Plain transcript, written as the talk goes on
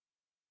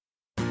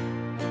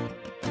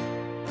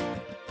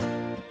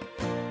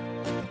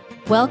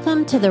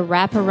Welcome to the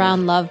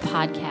Wraparound Love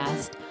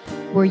podcast,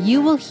 where you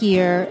will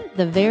hear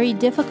the very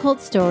difficult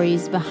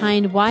stories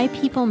behind why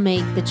people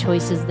make the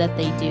choices that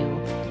they do.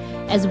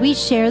 As we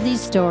share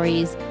these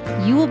stories,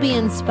 you will be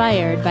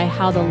inspired by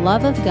how the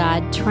love of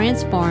God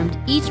transformed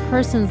each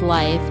person's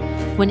life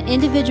when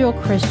individual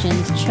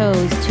Christians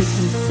chose to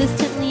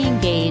consistently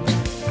engage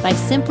by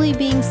simply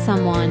being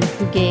someone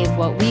who gave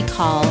what we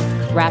call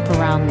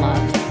wraparound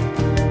love.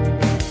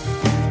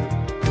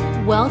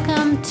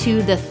 Welcome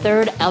to the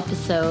third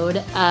episode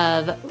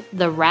of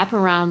the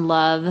Wraparound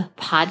Love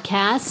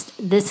podcast.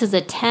 This is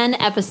a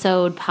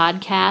 10-episode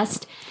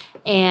podcast,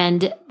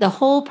 and the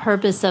whole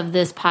purpose of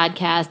this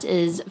podcast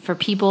is for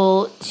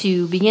people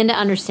to begin to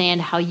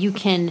understand how you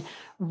can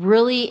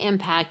really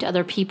impact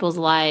other people's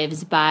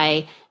lives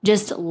by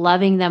just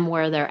loving them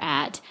where they're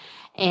at.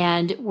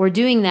 And we're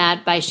doing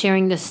that by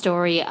sharing the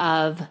story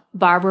of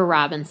Barbara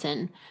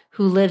Robinson,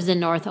 who lives in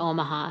North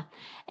Omaha.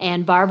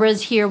 And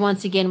Barbara's here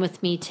once again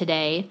with me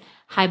today.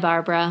 Hi,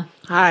 Barbara.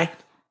 Hi.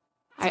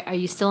 Are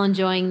you still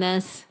enjoying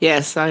this?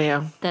 Yes, I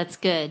am. That's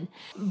good.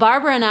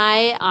 Barbara and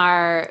I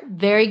are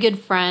very good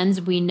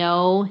friends. We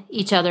know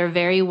each other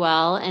very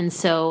well. And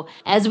so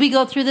as we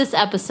go through this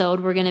episode,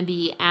 we're going to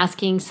be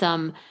asking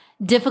some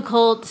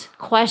difficult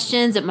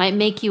questions. It might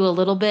make you a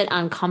little bit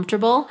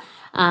uncomfortable,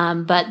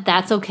 but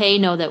that's okay.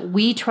 Know that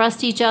we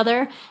trust each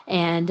other,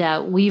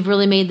 and we've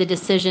really made the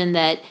decision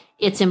that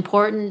it's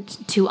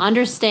important to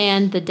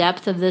understand the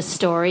depth of this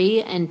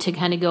story and to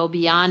kind of go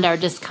beyond our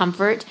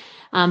discomfort,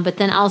 but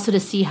then also to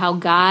see how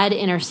God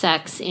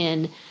intersects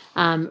in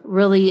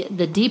really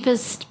the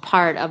deepest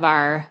part of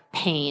our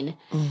pain.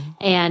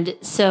 And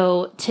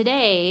so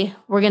today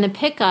we're going to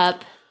pick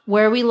up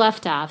where we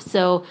left off.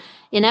 So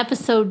in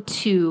episode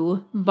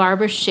 2,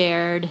 Barbara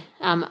shared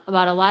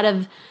about a lot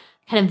of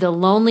kind of the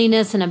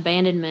loneliness and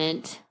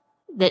abandonment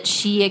that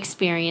she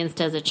experienced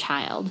as a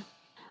child.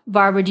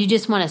 Barbara, do you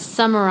just want to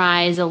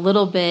summarize a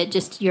little bit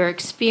just your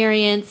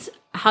experience,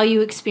 how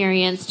you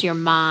experienced your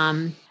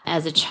mom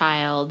as a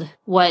child,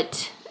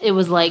 what it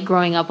was like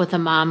growing up with a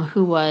mom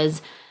who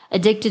was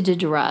addicted to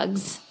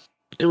drugs?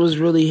 It was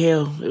really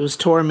hell. It was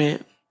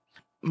torment.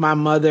 My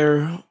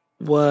mother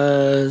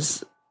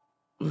was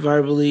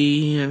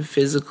verbally and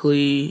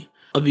physically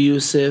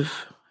abusive.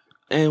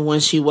 And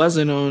when she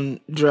wasn't on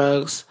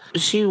drugs,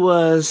 she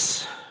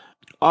was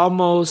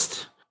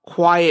almost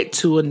quiet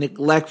to a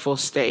neglectful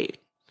state.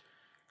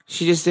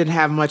 She just didn't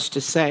have much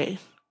to say.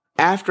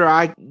 After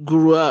I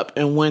grew up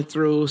and went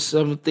through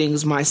some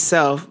things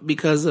myself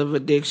because of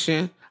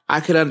addiction, I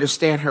could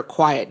understand her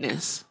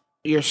quietness.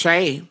 Your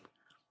shame.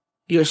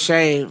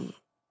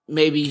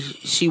 Maybe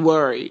she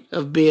worried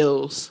of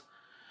bills,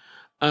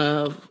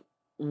 of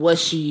what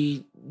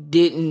she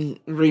didn't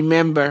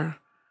remember,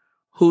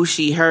 who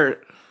she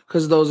hurt,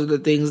 because those are the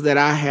things that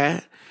I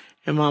had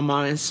in my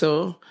mind.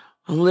 So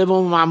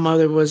living with my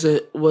mother was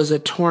a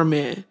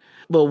torment.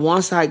 But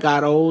once I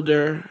got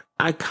older,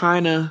 I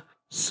kind of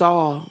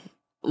saw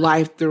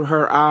life through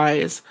her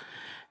eyes,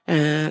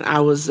 and I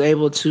was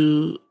able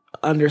to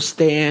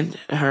understand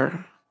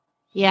her.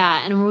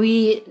 Yeah, and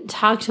we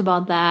talked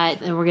about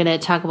that, and we're going to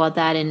talk about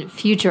that in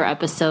future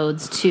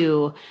episodes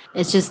too.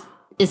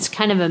 It's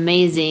kind of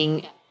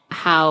amazing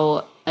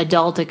how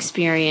adult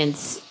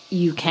experience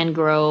you can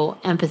grow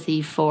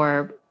empathy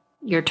for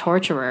your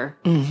torturer.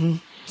 Mm-hmm.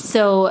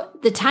 So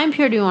the time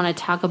period we want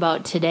to talk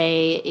about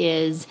today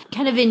is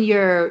kind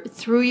of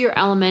through your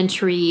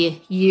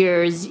elementary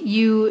years,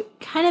 you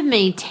kind of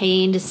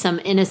maintained some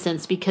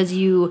innocence because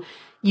you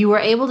were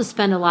able to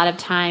spend a lot of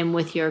time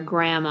with your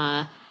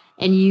grandma,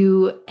 and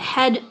you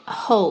had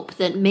hope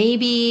that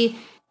maybe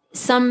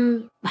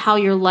somehow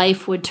your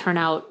life would turn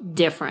out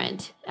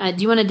different.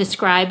 Do you want to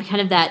describe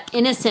kind of that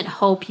innocent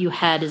hope you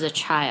had as a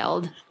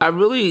child?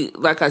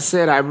 Like I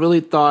said, I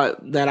really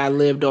thought that I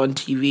lived on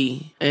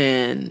TV,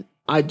 and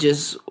I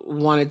just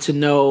wanted to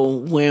know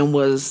when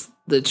was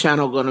the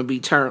channel going to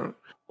be turned.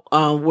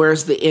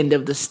 Where's the end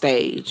of the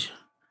stage?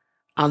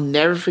 I'll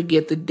never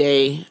forget the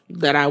day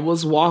that I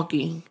was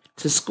walking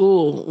to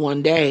school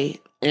one day,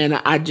 and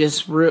I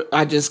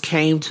just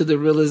came to the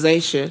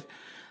realization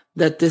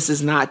that this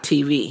is not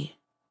TV.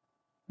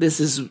 This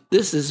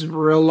is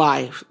real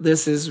life.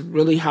 This is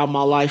really how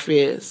my life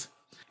is.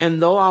 And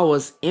though I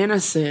was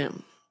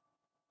innocent,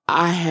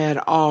 I had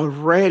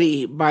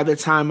already, by the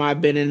time I'd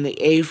been in the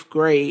 8th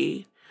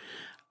grade,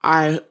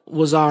 I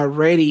was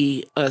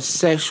already a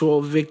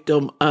sexual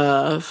victim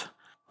of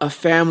a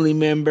family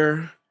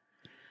member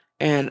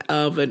and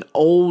of an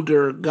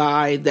older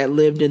guy that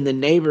lived in the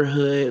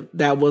neighborhood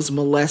that was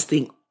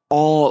molesting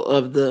all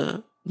of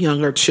the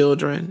younger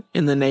children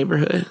in the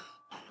neighborhood.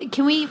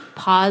 Can we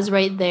pause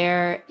right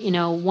there?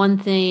 One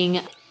thing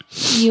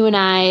you and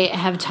I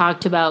have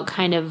talked about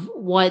kind of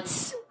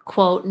what's,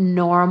 quote,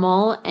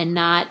 normal and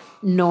not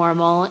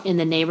normal in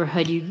the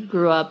neighborhood you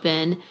grew up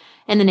in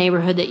and the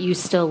neighborhood that you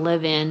still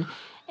live in.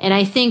 And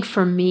I think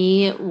for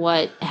me,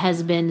 what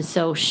has been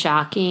so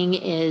shocking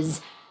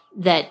is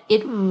that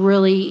it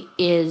really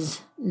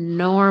is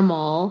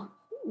normal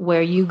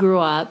where you grew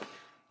up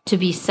to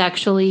be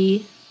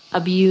sexually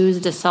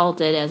abused,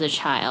 assaulted as a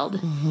child.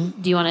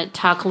 Do you want to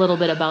talk a little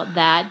bit about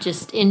that,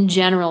 just in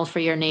general for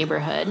your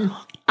neighborhood?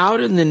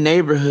 Out in the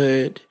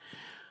neighborhood,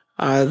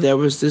 there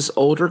was this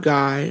older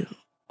guy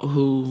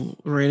who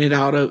rented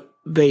out a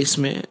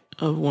basement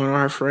of one of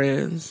our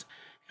friends,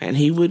 and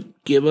he would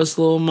give us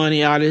a little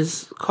money out of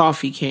his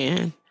coffee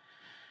can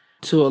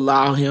to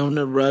allow him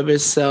to rub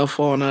himself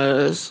on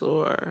us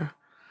or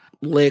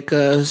lick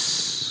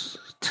us,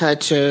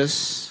 touch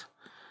us,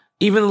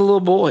 even the little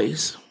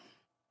boys.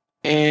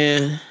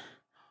 And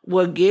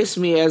what gets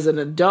me as an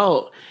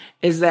adult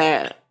is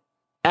that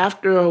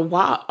after a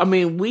while, I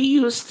mean, we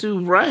used to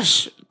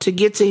rush to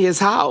get to his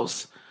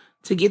house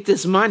to get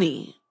this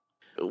money.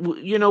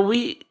 You know,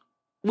 we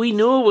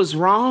knew it was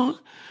wrong,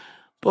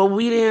 but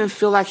we didn't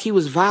feel like he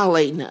was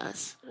violating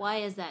us. Why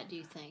is that, do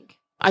you think?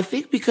 I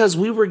think because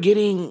we were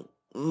getting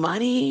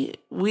money.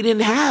 We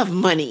didn't have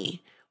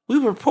money. We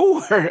were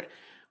poor.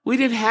 We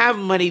didn't have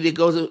money to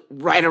go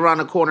right around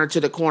the corner to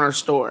the corner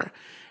store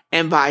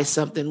and buy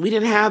something. We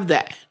didn't have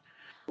that.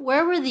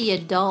 Where were the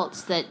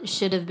adults that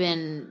should have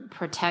been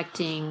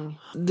protecting?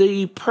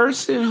 The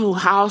person who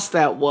housed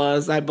that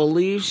was, I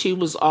believe she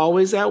was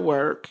always at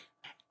work.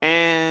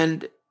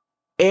 And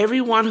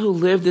everyone who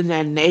lived in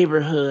that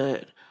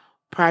neighborhood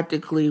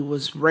practically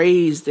was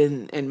raised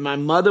and my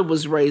mother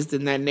was raised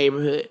in that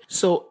neighborhood.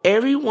 So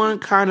everyone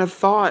kind of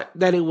thought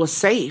that it was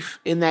safe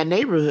in that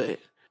neighborhood.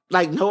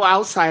 Like no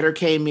outsider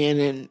came in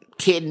and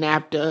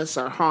kidnapped us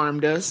or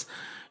harmed us.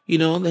 You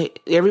know,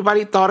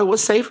 everybody thought it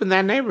was safe in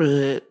that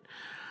neighborhood.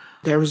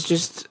 There was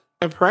just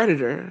a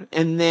predator.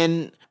 And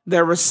then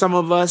there were some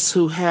of us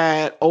who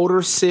had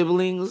older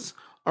siblings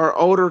or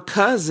older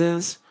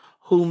cousins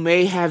who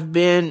may have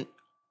been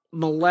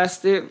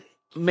molested,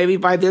 maybe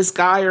by this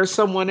guy or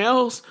someone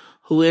else,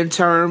 who in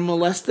turn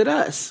molested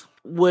us,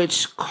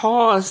 which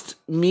caused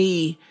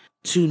me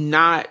to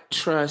not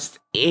trust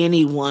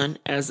anyone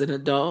as an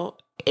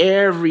adult.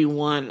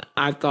 Everyone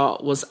I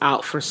thought was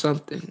out for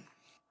something.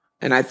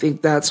 And I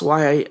think that's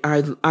why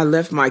I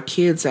left my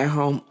kids at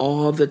home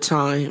all the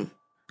time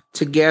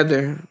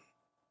together,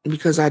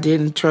 because I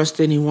didn't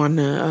trust anyone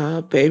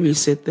to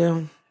babysit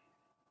them.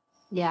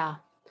 Yeah.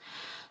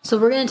 So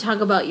we're going to talk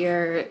about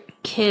your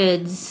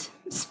kids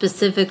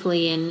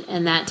specifically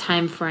in that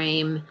time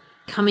frame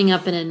coming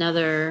up in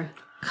another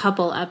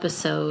couple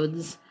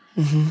episodes.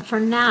 Mm-hmm. For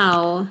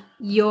now,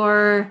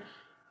 you're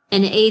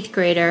an 8th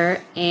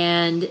grader,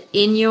 and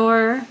in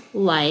your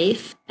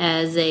life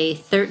as a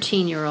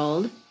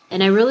 13-year-old,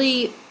 and I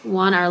really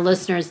want our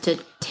listeners to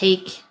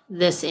take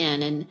this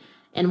in,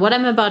 and what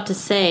I'm about to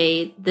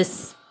say,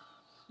 this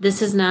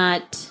is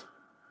not,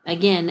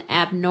 again,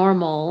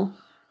 abnormal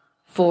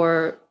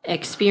for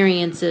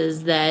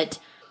experiences that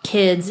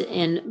kids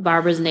in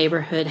Barbara's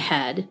neighborhood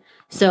had.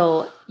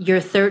 So you're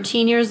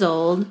 13 years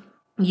old.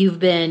 You've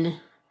been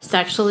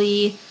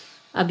sexually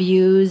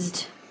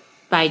abused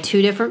by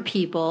 2 different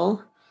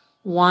people,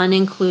 one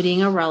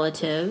including a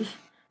relative.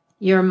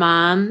 Your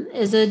mom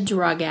is a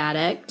drug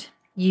addict.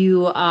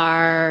 You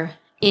are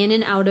in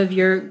and out of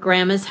your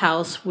grandma's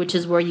house, which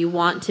is where you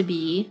want to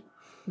be,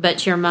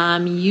 but your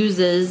mom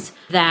uses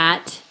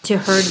that to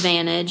her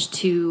advantage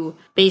to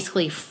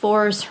basically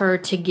force her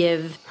to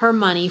give her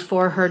money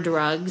for her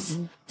drugs.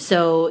 Mm-hmm.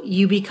 So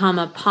you become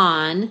a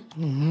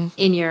pawn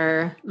in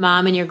your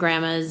mom and your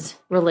grandma's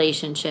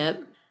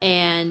relationship.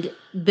 And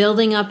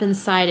building up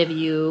inside of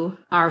you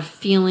are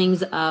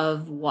feelings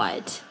of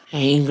what?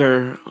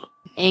 Anger.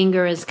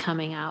 Anger is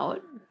coming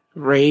out.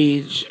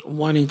 Rage,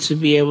 wanting to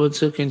be able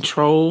to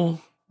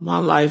control my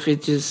life.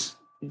 It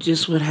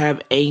just would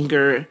have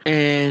anger.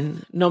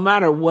 And no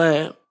matter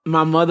what,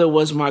 my mother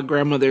was my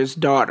grandmother's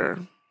daughter.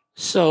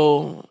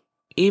 So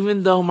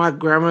even though my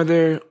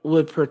grandmother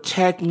would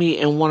protect me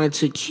and wanted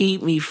to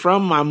keep me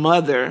from my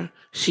mother,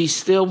 she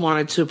still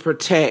wanted to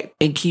protect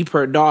and keep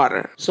her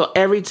daughter. So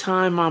every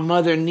time my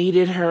mother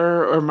needed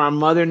her or my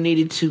mother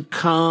needed to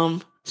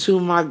come to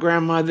my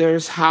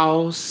grandmother's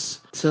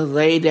house to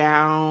lay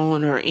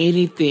down or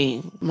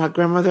anything, my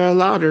grandmother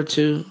allowed her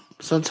to.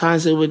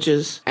 Sometimes it would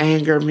just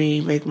anger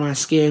me, make my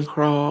skin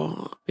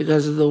crawl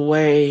because of the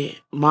way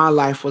my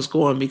life was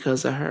going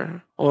because of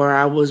her. Or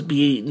I would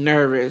be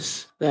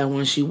nervous that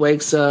when she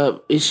wakes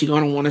up, is she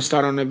going to want to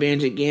start on the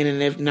bench again?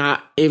 And if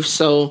not, if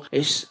so,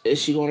 is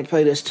she going to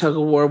play this tug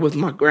of war with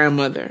my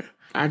grandmother?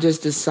 I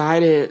just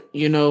decided,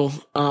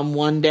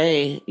 one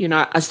day,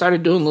 I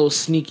started doing little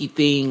sneaky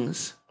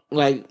things.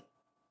 Like,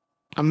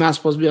 I'm not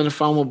supposed to be on the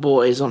phone with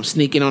boys. I'm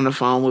sneaking on the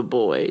phone with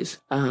boys.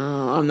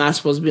 I'm not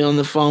supposed to be on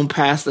the phone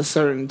past a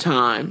certain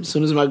time. As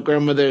soon as my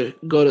grandmother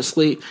go to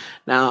sleep.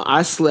 Now,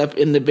 I slept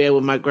in the bed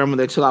with my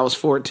grandmother till I was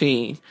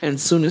 14. And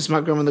as soon as my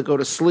grandmother go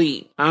to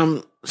sleep,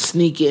 I'm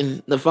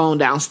sneaking the phone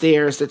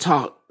downstairs to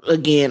talk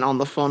again on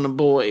the phone to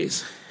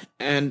boys.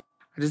 And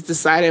I just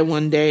decided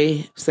one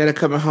day, instead of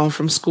coming home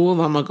from school,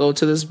 I'm going to go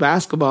to this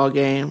basketball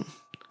game.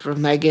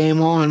 From that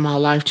game on, my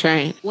life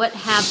changed. What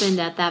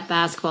happened at that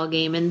basketball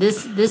game? And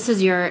this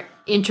is your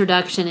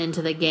introduction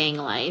into the gang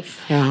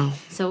life. Yeah.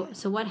 So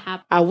what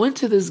happened? I went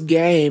to this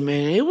game,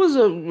 and it was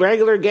a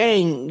regular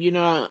game.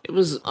 It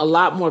was a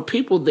lot more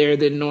people there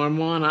than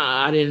normal, and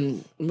I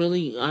didn't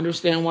really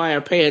understand why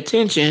or pay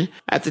attention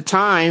at the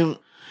time.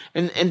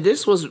 And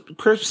this was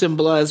Crips and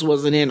Bloods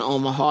wasn't in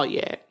Omaha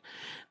yet.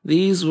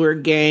 These were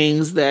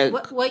gangs that...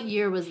 What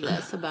year was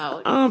this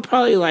about?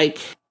 Probably like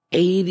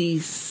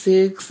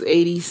 86,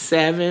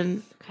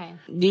 87. Okay.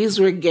 These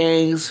were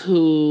gangs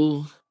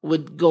who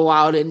would go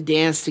out and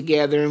dance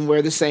together and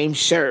wear the same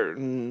shirt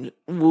and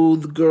woo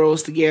the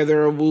girls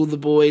together or woo the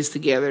boys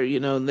together.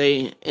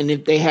 And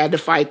if they had to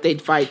fight,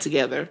 they'd fight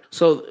together.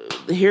 So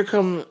here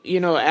come,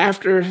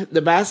 after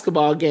the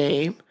basketball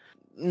game,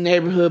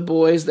 neighborhood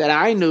boys that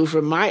I knew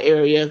from my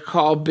area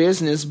called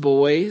business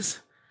boys,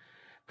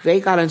 they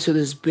got into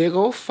this big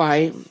old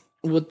fight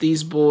with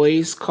these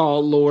boys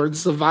called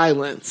Lords of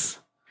Violence.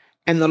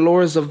 And the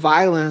Lords of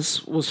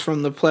Violence was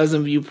from the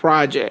Pleasant View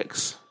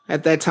Projects.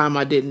 At that time,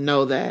 I didn't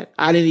know that.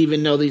 I didn't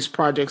even know these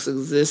projects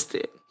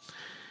existed.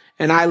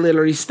 And I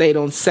literally stayed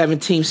on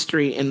 17th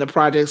Street and the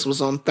projects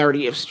was on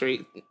 30th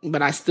Street.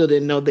 But I still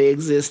didn't know they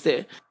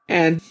existed.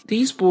 And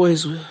these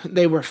boys,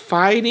 they were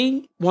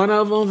fighting. One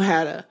of them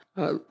had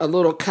a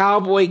little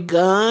cowboy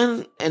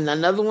gun and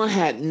another one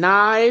had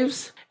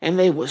knives. And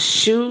they were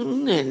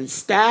shooting and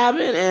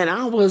stabbing. And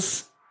I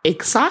was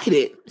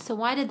excited. So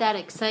why did that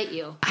excite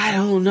you? I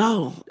don't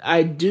know.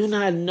 I do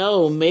not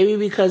know. Maybe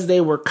because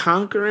they were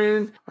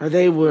conquering or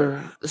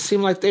it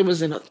seemed like they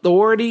was in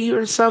authority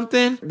or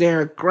something.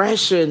 Their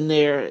aggression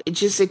it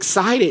just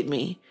excited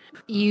me.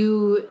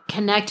 You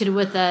connected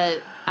with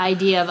the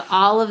idea of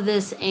all of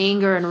this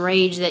anger and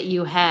rage that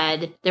you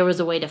had. There was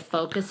a way to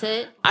focus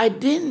it. I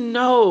didn't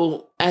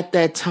know at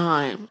that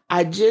time.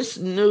 I just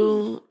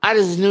knew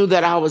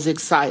that I was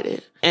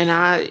excited. And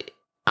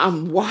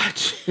I'm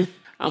watching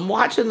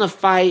the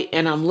fight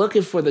and I'm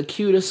looking for the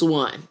cutest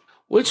one.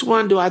 Which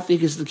one do I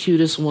think is the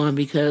cutest one?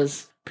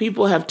 Because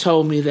people have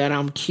told me that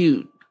I'm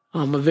cute.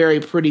 I'm a very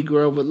pretty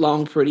girl with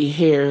long, pretty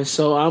hair.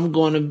 So I'm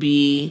going to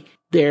be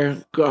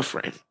their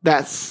girlfriend.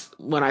 That's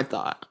what I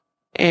thought.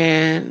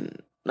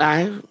 And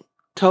I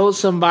told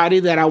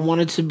somebody that I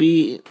wanted to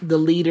be the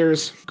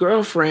leader's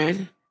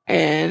girlfriend.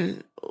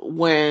 And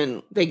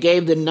when they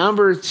gave the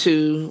number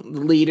to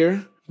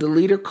the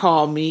leader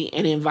called me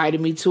and invited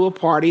me to a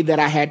party that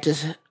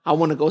I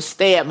want to go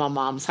stay at my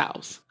mom's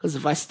house. Because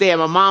if I stay at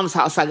my mom's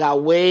house, I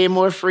got way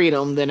more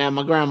freedom than at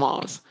my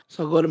grandma's.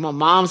 So I go to my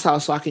mom's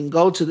house so I can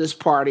go to this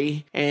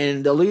party.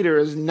 And the leader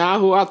is not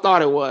who I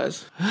thought it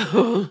was.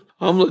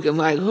 I'm looking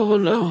like, oh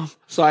no.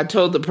 So I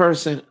told the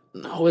person,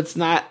 no, it's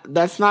not.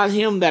 That's not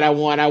him that I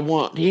want. I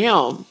want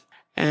him.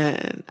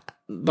 And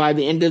by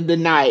the end of the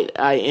night,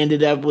 I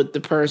ended up with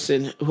the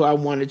person who I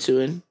wanted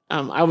to. And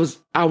I was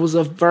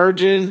a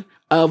virgin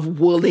of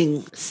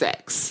willing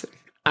sex.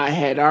 I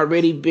had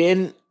already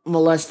been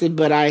molested,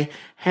 but I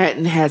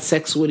hadn't had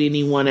sex with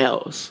anyone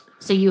else.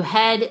 So you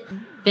had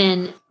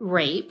been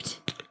raped.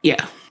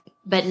 Yeah.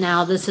 But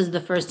now this is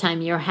the first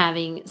time you're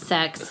having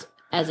sex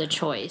as a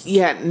choice.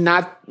 Yeah,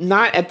 not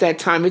at that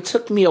time. It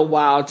took me a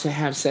while to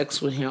have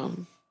sex with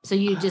him. So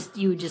you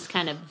just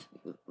kind of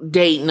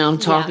dating him,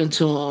 talking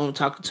to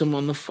him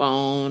on the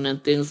phone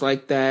and things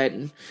like that.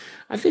 And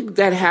I think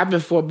that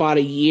happened for about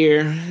a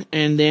year,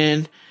 and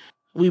then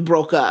we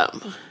broke up.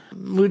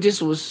 We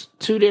just was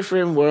two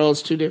different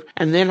worlds,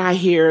 and then I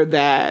hear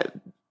that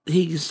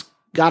he's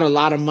got a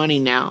lot of money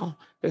now.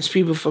 There's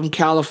people from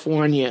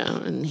California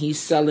and he's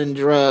selling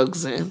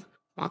drugs, and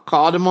I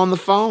called him on the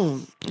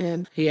phone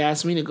and he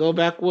asked me to go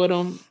back with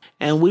him.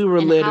 And we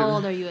were literally... How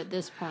old are you at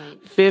this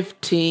point?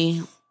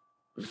 15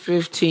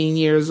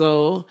 years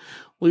old.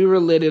 We were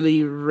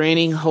literally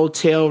renting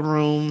hotel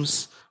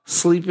rooms,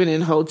 sleeping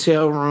in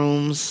hotel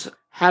rooms,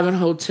 having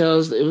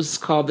hotels. It was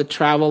called the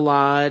Travel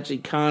Lodge,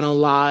 Econo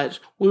Lodge.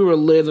 We were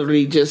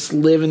literally just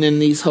living in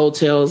these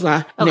hotels.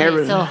 So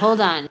hold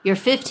on. You're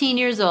 15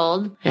 years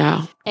old.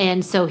 Yeah.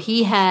 And so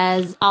he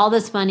has all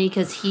this money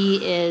because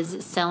he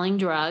is selling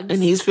drugs.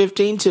 And he's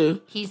 15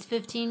 too. He's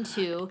 15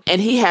 too.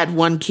 And he had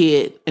one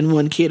kid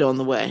on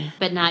the way.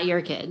 But not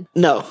your kid.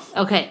 No.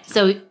 Okay.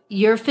 So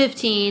you're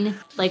 15.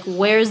 Like,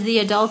 where's the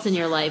adult in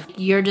your life?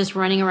 You're just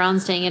running around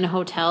staying in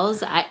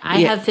hotels. I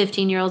have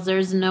 15-year-olds.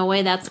 There's no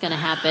way that's going to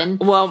happen.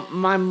 Well,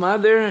 my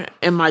mother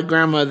and my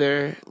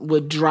grandmother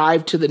would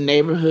drive to the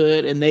neighborhood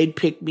and they'd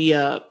pick me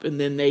up and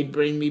then they'd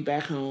bring me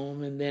back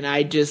home. And then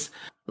I'd just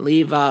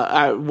leave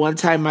out. One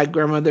time my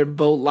grandmother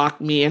boat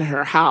locked me in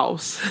her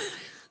house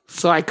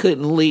so I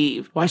couldn't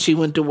leave while she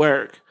went to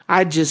work.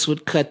 I just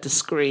would cut the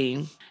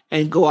screen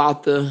and go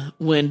out the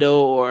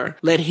window or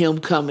let him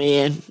come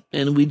in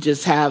and we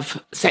just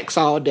have sex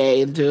all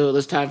day until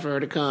it's time for her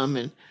to come.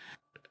 And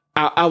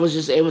I was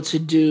just able to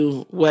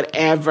do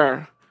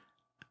whatever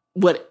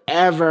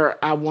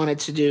I wanted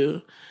to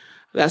do.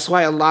 That's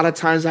why a lot of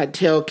times I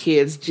tell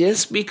kids,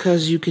 just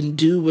because you can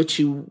do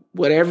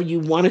whatever you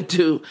want to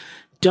do,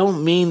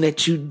 don't mean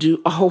that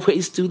you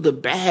always do the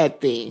bad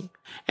thing.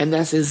 And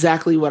that's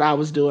exactly what I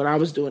was doing. I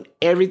was doing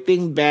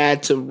everything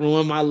bad to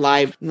ruin my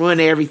life, ruin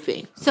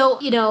everything. So,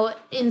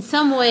 in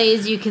some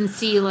ways you can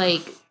see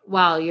like,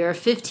 wow, you're a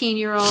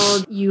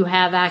 15-year-old, you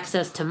have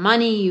access to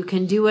money, you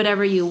can do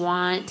whatever you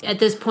want. At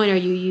this point, are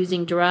you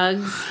using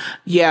drugs?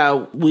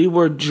 Yeah, we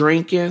were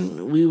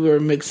drinking. We were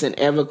mixing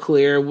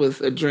Everclear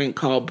with a drink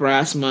called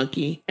Brass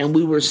Monkey. And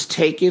we were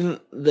taking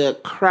the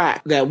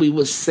crack that we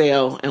would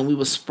sell and we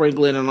were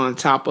sprinkling it on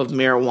top of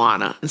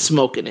marijuana and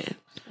smoking it.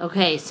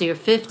 Okay, so you're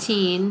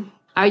 15.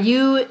 Are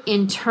you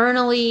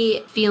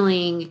internally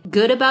feeling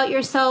good about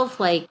yourself?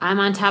 Like, I'm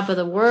on top of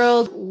the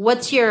world?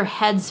 What's your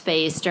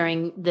headspace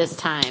during this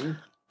time?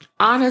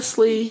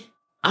 Honestly,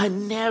 I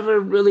never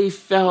really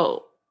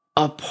felt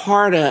a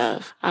part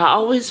of. I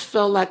always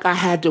felt like I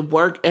had to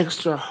work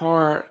extra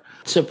hard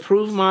to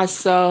prove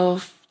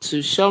myself,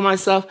 to show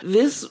myself.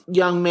 This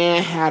young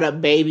man had a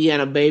baby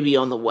and a baby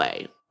on the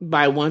way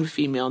by one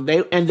female.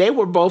 They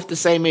were both the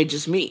same age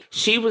as me.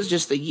 She was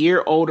just a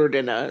year older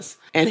than us.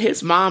 And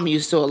his mom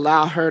used to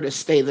allow her to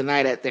stay the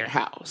night at their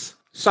house.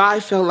 So I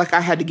felt like I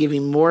had to give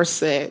him more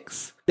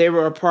sex. They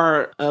were a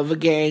part of a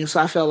gang,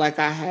 so I felt like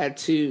I had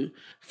to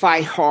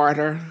fight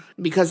harder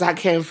because I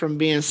came from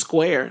being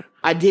square.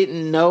 I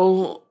didn't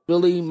know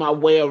really my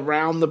way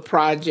around the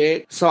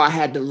project, so I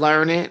had to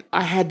learn it.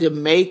 I had to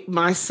make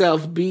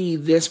myself be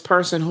this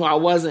person who I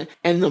wasn't.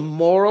 And the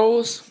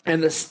morals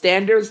and the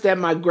standards that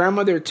my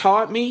grandmother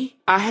taught me,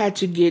 I had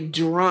to get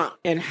drunk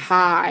and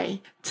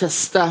high to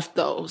stuff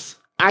those.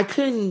 I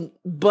couldn't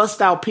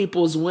bust out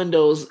people's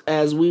windows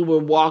as we were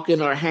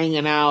walking or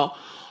hanging out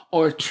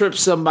or trip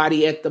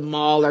somebody at the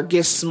mall or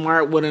get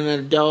smart with an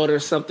adult or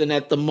something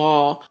at the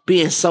mall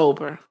being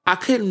sober. I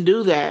couldn't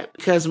do that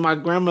because my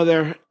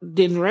grandmother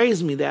didn't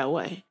raise me that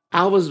way.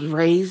 I was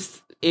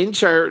raised in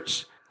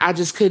church. I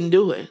just couldn't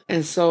do it.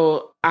 And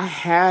so I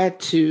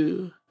had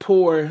to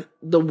pour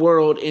the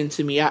world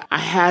into me. I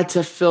had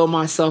to fill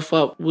myself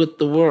up with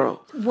the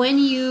world. When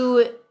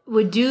you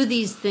would do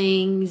these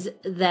things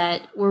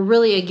that were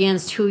really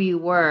against who you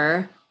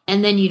were,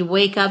 and then you'd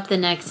wake up the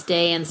next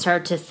day and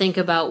start to think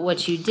about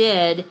what you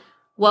did,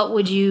 what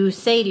would you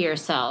say to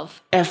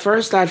yourself? At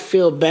first, I'd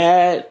feel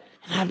bad,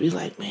 and I'd be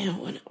like, man,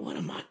 what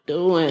am I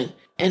doing?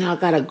 And I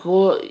gotta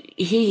go.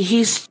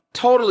 He's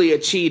totally a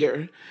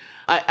cheater.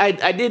 I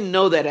didn't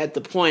know that at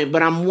the point,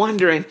 but I'm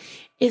wondering,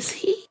 is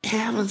he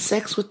having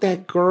sex with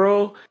that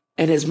girl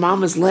and his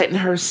mom is letting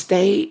her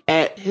stay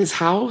at his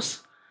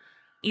house?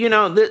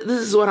 This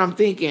is what I'm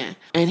thinking.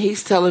 And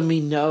he's telling me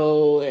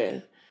no,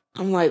 and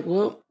I'm like,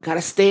 well,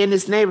 gotta stay in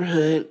this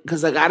neighborhood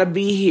because I gotta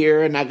be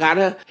here and I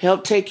gotta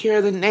help take care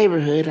of the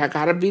neighborhood. I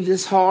gotta be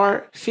this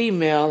hard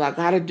female. I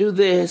gotta do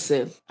this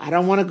and I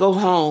don't want to go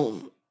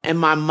home. And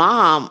my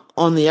mom,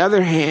 on the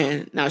other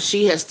hand, now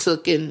she has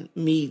taken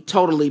me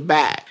totally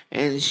back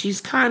and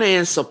she's kind of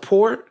in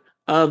support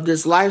of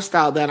this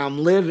lifestyle that I'm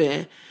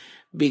living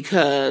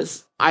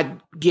because I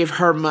give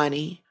her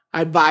money.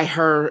 I buy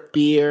her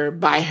beer,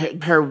 buy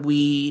her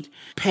weed,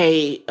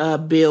 pay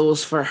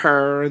bills for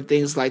her and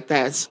things like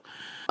that. So,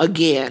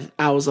 again,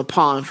 I was a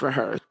pawn for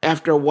her.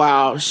 After a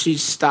while, she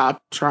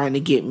stopped trying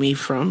to get me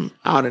from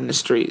out in the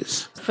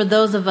streets. For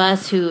those of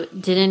us who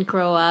didn't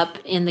grow up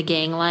in the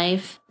gang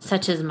life,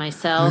 such as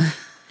myself,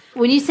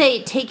 when you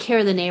say take care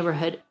of the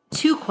neighborhood,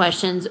 two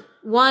questions.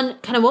 One,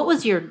 kind of what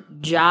was your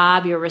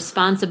job, your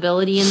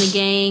responsibility in the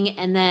gang?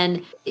 And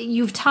then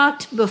you've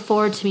talked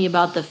before to me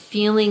about the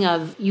feeling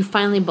of you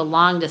finally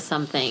belong to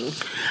something.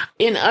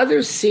 In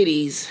other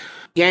cities,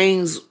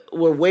 gangs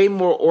were way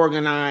more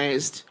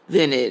organized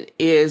than it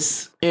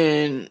is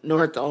in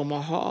North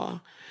Omaha.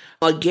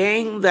 A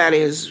gang that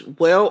is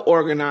well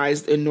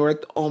organized in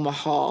North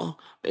Omaha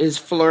is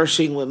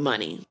flourishing with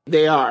money.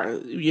 They are,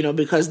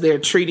 because they're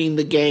treating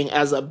the gang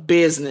as a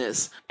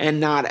business and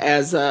not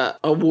as a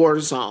war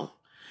zone.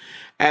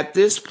 At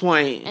this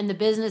point... And the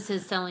business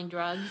is selling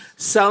drugs?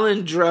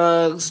 Selling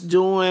drugs,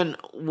 doing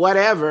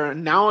whatever.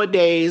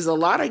 Nowadays, a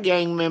lot of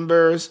gang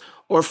members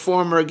or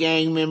former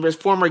gang members,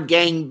 former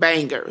gang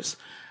bangers,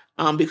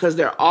 because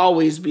they'll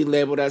always be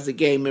labeled as a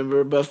gang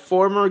member, but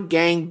former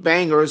gang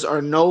bangers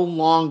are no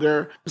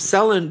longer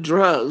selling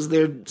drugs.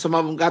 Some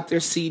of them got their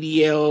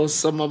CDLs,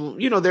 some of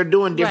them, they're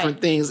doing different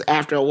things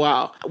after a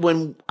while.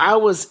 When I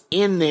was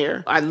in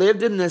there, I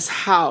lived in this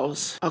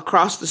house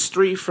across the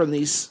street from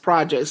these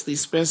projects,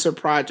 these Spencer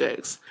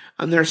projects,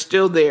 and they're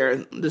still there.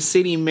 The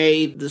city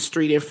made the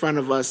street in front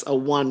of us a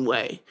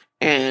one-way.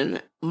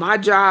 And my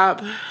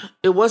job,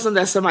 it wasn't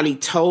that somebody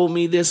told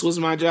me this was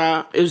my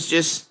job. It was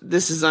just,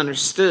 this is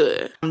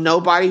understood.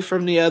 Nobody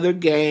from the other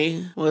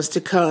gang was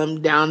to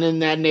come down in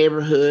that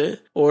neighborhood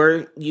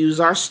or use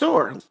our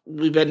store.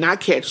 We better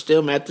not catch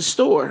them at the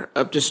store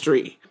up the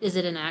street. Is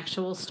it an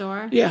actual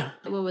store? Yeah.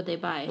 What would they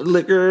buy?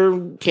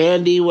 Liquor,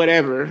 candy,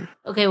 whatever.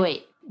 Okay,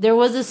 wait. There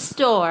was a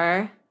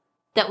store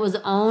that was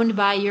owned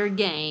by your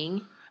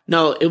gang.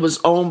 No, it was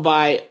owned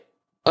by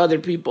other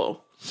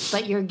people.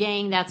 But your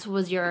gang,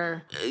 was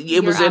your...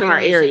 It was in our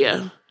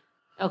area.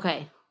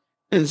 Okay.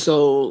 And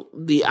so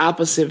the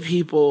opposite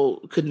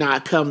people could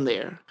not come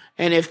there.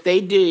 And if they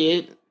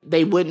did,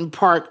 they wouldn't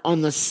park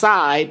on the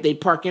side. They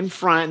park in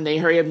front and they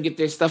hurry up and get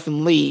their stuff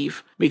and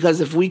leave.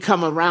 Because if we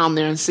come around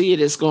there and see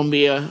it, it's going to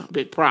be a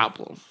big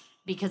problem.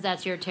 Because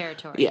that's your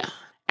territory. Yeah.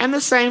 And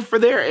the same for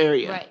their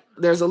area. Right.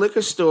 There's a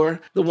liquor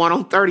store. The one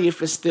on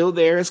 30th is still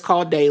there. It's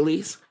called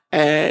Daly's.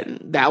 And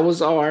that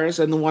was ours.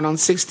 And the one on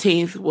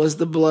 16th was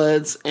the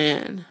Bloods.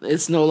 And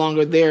it's no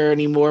longer there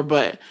anymore.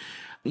 But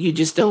you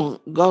just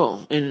don't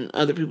go in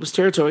other people's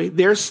territory.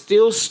 There's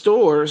still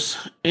stores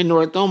in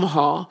North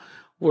Omaha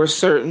where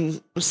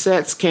certain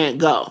sets can't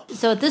go.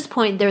 So at this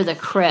point, they're the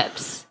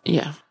Crips.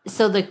 Yeah.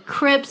 So the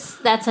Crips,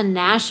 that's a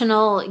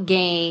national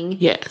gang.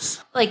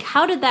 Yes. Like,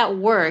 how did that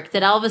work?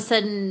 That all of a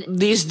sudden...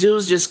 These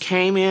dudes just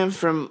came in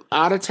from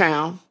out of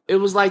town. It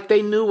was like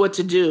they knew what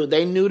to do.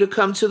 They knew to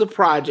come to the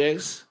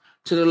projects,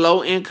 to the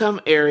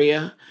low-income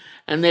area,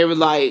 and they were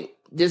like,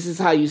 this is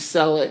how you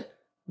sell it.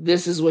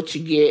 This is what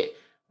you get.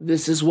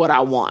 This is what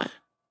I want.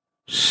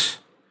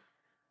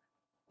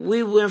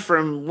 We went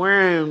from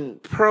wearing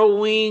Pro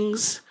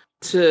Wings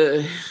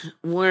to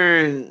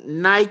wearing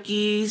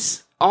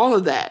Nikes, all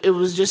of that. It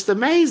was just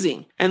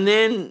amazing. And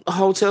then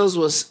hotels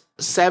was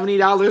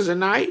 $70 a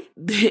night.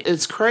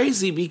 It's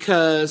crazy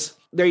because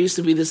there used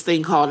to be this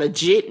thing called a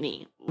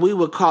jitney. We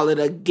would call it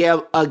a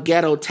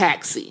ghetto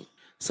taxi.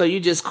 So you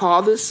just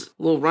call this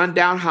little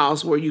rundown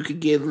house where you could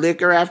get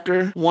liquor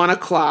after 1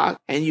 o'clock,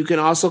 and you can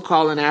also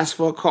call and ask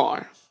for a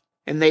car.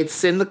 And they'd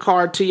send the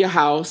car to your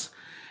house,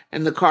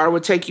 and the car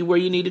would take you where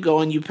you need to go,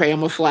 and you pay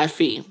them a flat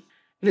fee.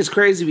 And it's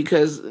crazy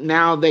because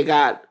now they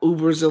got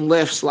Ubers and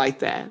Lyfts like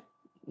that.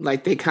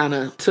 Like they kind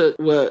of took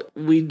what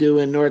we do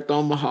in North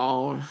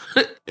Omaha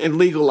and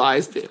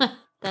legalized it.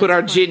 Put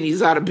our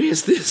jitneys out of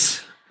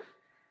business.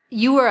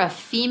 You were a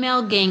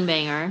female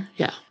gangbanger.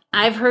 Yeah.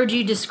 I've heard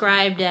you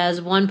described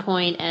as one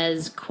point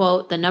as,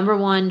 quote, the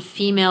 #1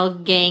 female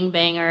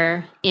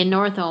gangbanger in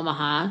North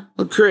Omaha.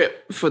 A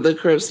Crip, for the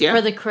Crips, yeah.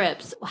 For the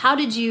Crips. How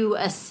did you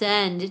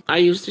ascend? I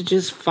used to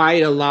just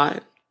fight a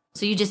lot.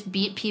 So you just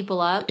beat people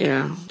up?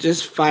 Yeah,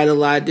 just fight a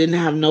lot. Didn't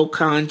have no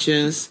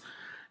conscience,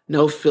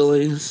 no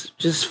feelings,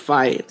 just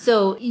fight.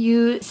 So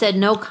you said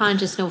no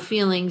conscience, no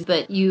feelings,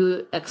 but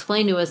you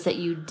explained to us that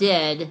you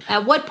did.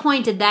 At what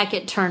point did that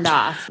get turned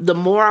off? The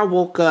more I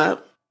woke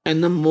up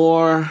and the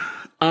more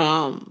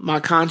my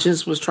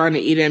conscience was trying to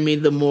eat at me,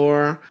 the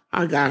more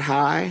I got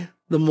high,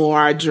 the more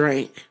I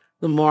drank,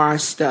 the more I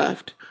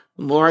stuffed,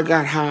 the more I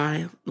got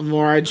high, the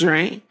more I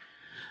drank,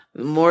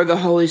 the more the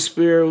Holy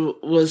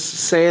Spirit was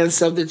saying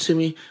something to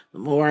me, the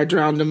more I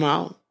drowned him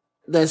out.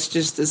 That's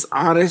just as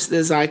honest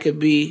as I could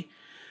be.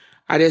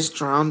 I just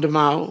drowned him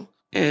out.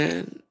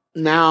 And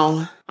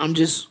now I'm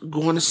just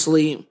going to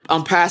sleep.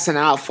 I'm passing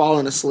out,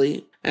 falling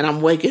asleep, and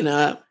I'm waking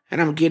up.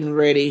 And I'm getting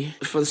ready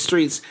for the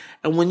streets.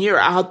 And when you're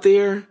out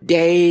there,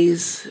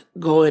 days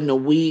go into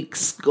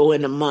weeks, go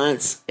into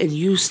months, and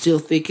you still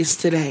think it's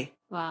today.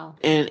 Wow.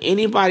 And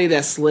anybody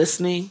that's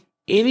listening,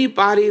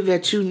 anybody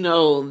that you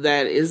know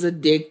that is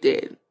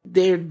addicted,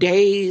 their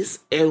days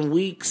and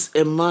weeks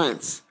and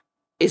months,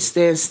 it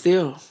stands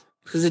still.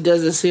 Because it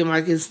doesn't seem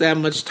like it's that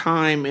much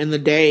time in the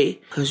day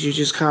because you're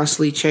just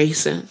constantly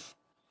chasing.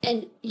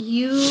 And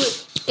you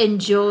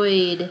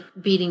enjoyed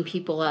beating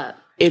people up.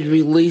 It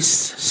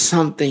released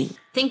something.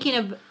 Thinking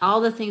of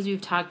all the things we've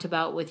talked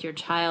about with your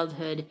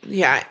childhood.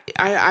 Yeah,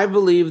 I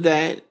believe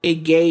that it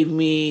gave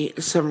me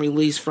some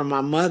release from my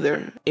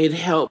mother. It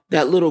helped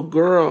that little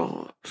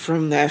girl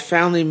from that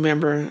family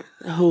member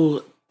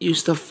who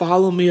used to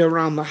follow me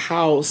around the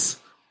house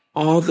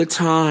all the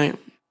time,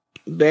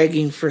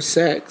 begging for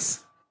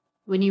sex.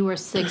 When you were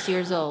 6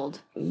 years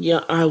old.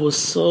 Yeah, I was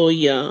so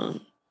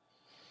young.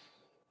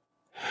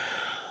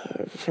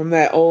 From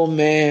that old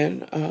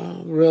man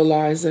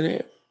realizing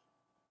it.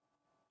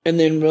 And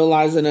then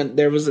realizing that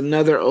there was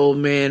another old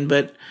man,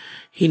 but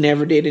he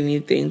never did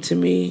anything to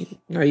me.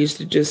 I used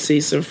to just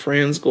see some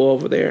friends go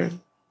over there,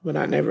 but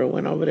I never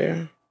went over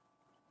there.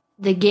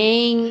 The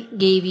gang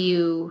gave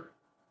you...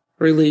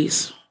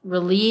 Release.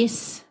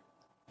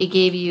 It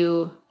gave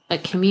you a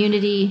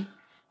community.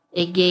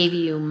 It gave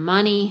you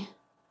money.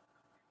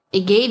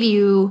 It gave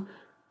you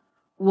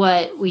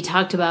what we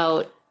talked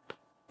about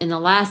in the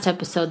last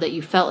episode that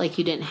you felt like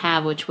you didn't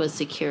have, which was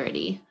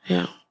security.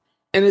 Yeah.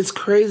 And it's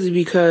crazy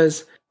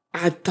because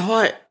I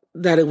thought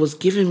that it was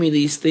giving me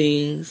these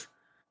things,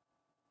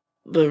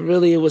 but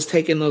really it was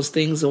taking those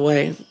things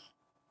away.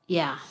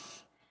 Yeah.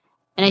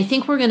 And I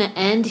think we're going to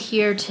end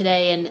here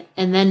today.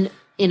 And then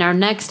in our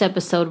next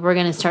episode, we're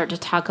going to start to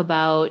talk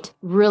about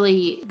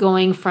really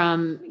going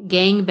from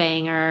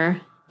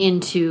gangbanger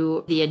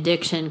into the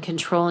addiction,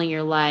 controlling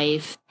your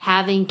life,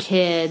 having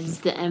kids,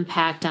 the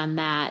impact on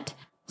that.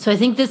 So I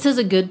think this is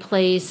a good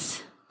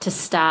place to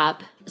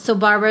stop. So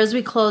Barbara, as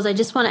we close, I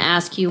just want to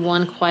ask you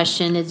one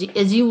question.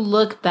 As you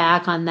look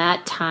back on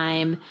that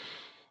time,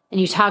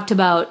 and you talked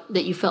about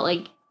that you felt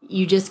like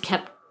you just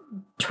kept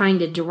trying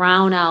to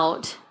drown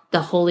out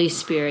the Holy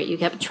Spirit. You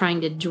kept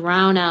trying to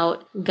drown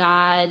out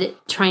God,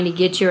 trying to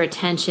get your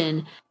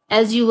attention.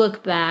 As you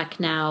look back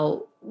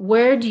now,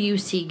 where do you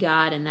see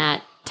God in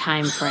that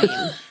time frame?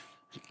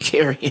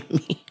 Carrying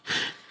me,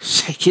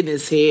 shaking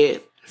his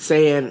head,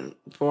 saying,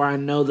 for I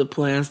know the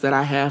plans that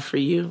I have for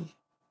you,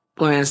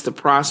 plans to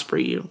prosper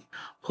you,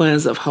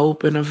 plans of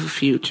hope and of a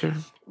future.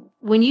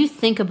 When you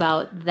think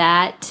about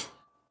that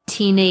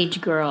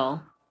teenage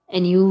girl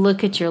and you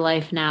look at your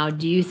life now,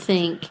 do you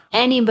think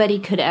anybody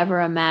could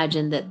ever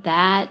imagine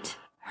that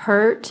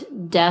hurt,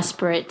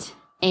 desperate,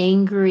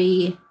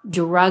 angry,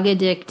 drug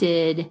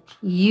addicted,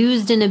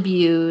 used and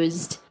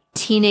abused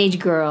teenage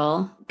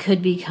girl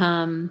could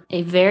become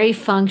a very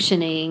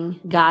functioning,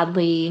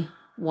 godly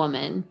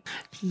woman?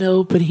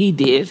 No, but he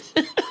did.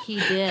 He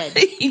did.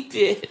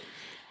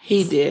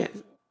 He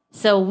did.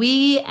 So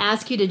we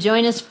ask you to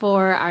join us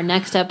for our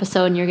next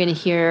episode, and we're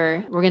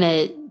going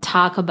to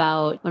talk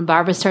about when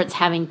Barbara starts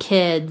having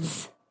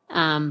kids,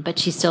 but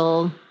she's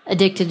still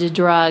addicted to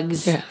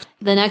drugs. Yeah.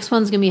 The next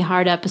one's going to be a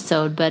hard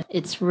episode, but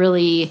it's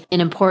really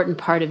an important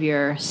part of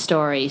your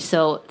story.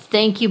 So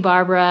thank you,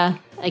 Barbara,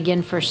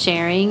 again for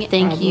sharing.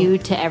 Thank you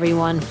to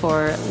everyone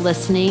for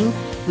listening.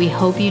 We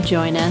hope you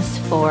join us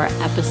for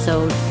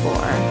episode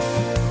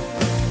 4.